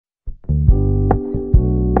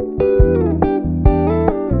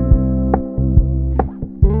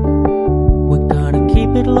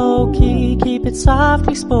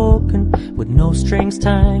softly spoken, with no strings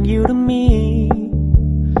tying you to me.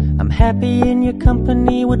 I'm happy in your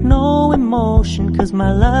company with no emotion, 'cause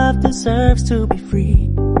my love deserves to be free.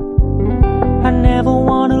 I never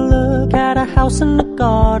wanna look at a house in the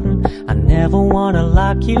garden, I never wanna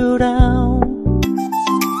lock you down.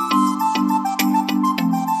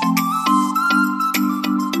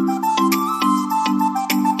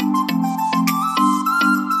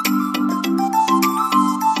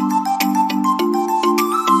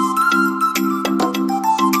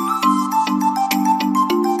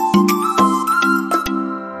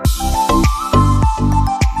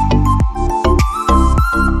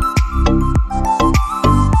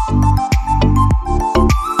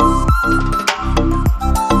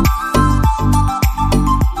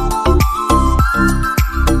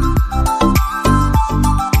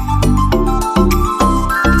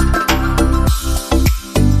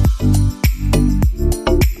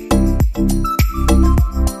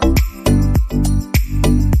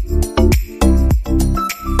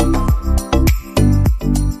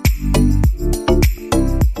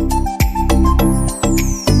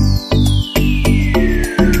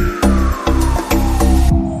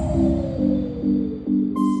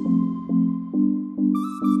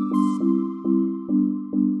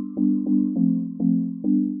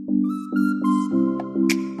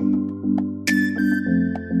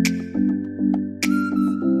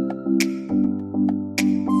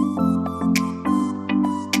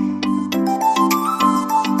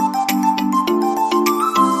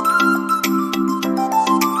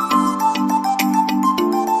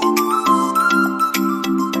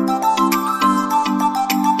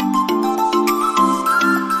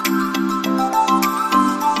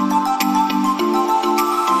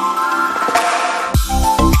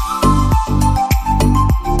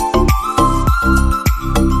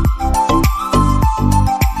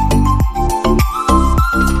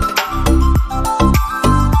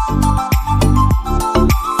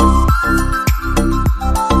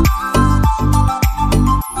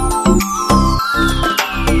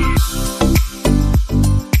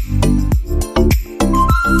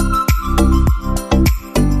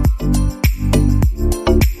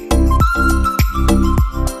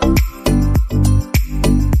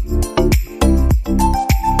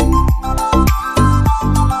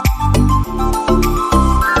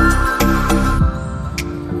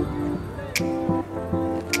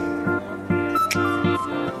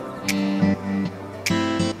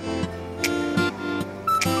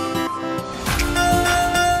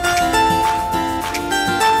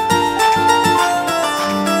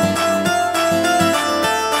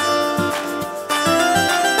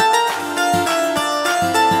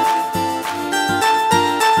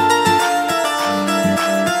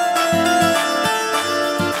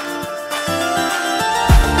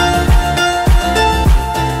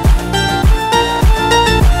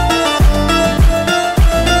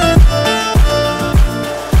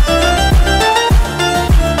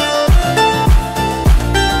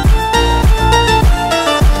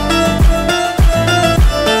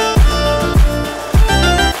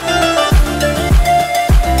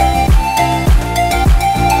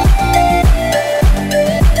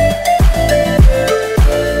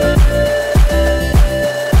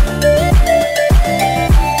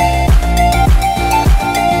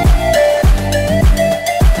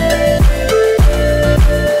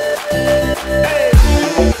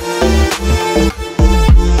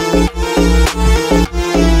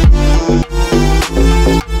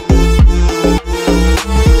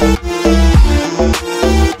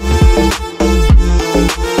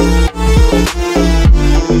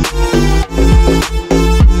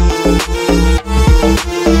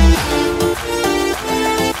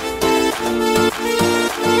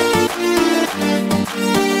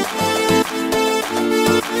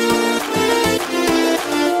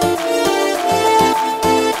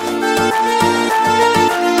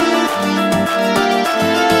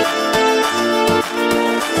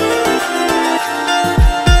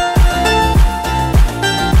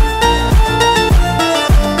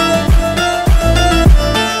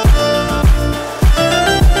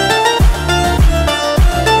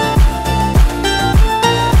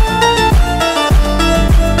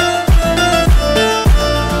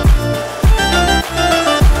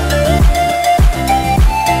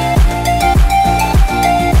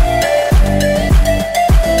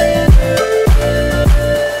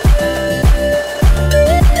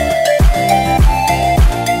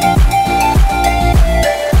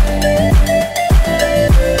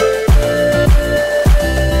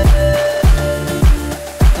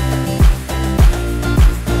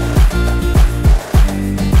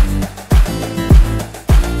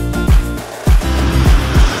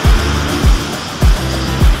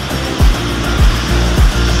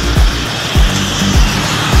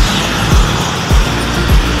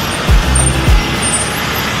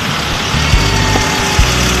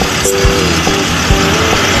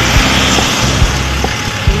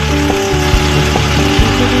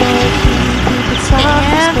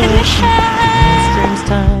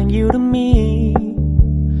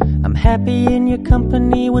 happy in your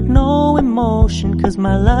company with no emotion, 'cause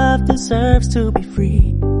my love deserves to be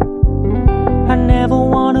free. I never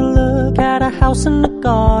wanna look at a house in the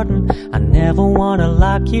garden, I never wanna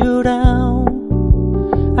lock you down.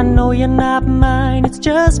 I know you're not mine, it's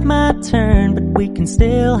just my turn, but we can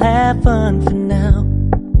still have fun for now.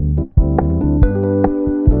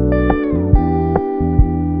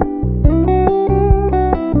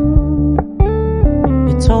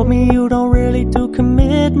 You told me you don't really do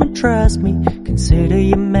commitment, trust me, consider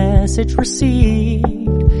your message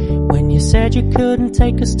received. When you said you couldn't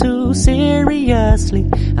take us too seriously,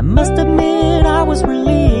 I must admit I was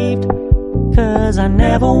relieved. 'Cause I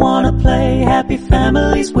never wanna play happy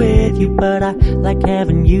families with you, but I like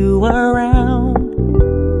having you around.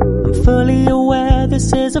 I'm fully aware this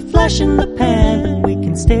is a flash in the pan, but we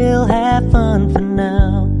can still have fun for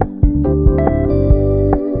now.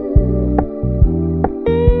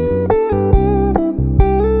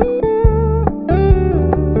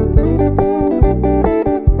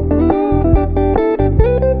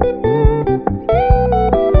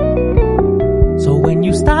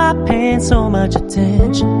 Stop paying so much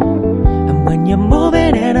attention, and when you're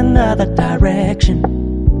moving in another direction,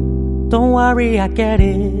 don't worry, I get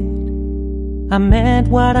it. I meant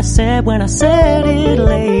what I said when I said it,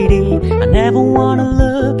 lady. I never wanna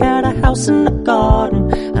look at a house in the garden,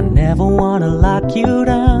 I never wanna lock you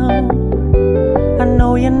down. I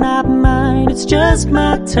know you're not mine, it's just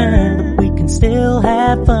my turn, but we can still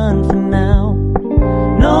have fun for now.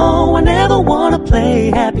 No, I never wanna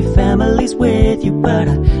play happy families with you, but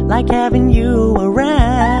I like having you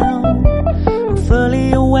around. I'm fully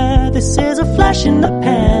aware this is a flash in the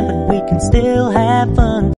pan, but we can still have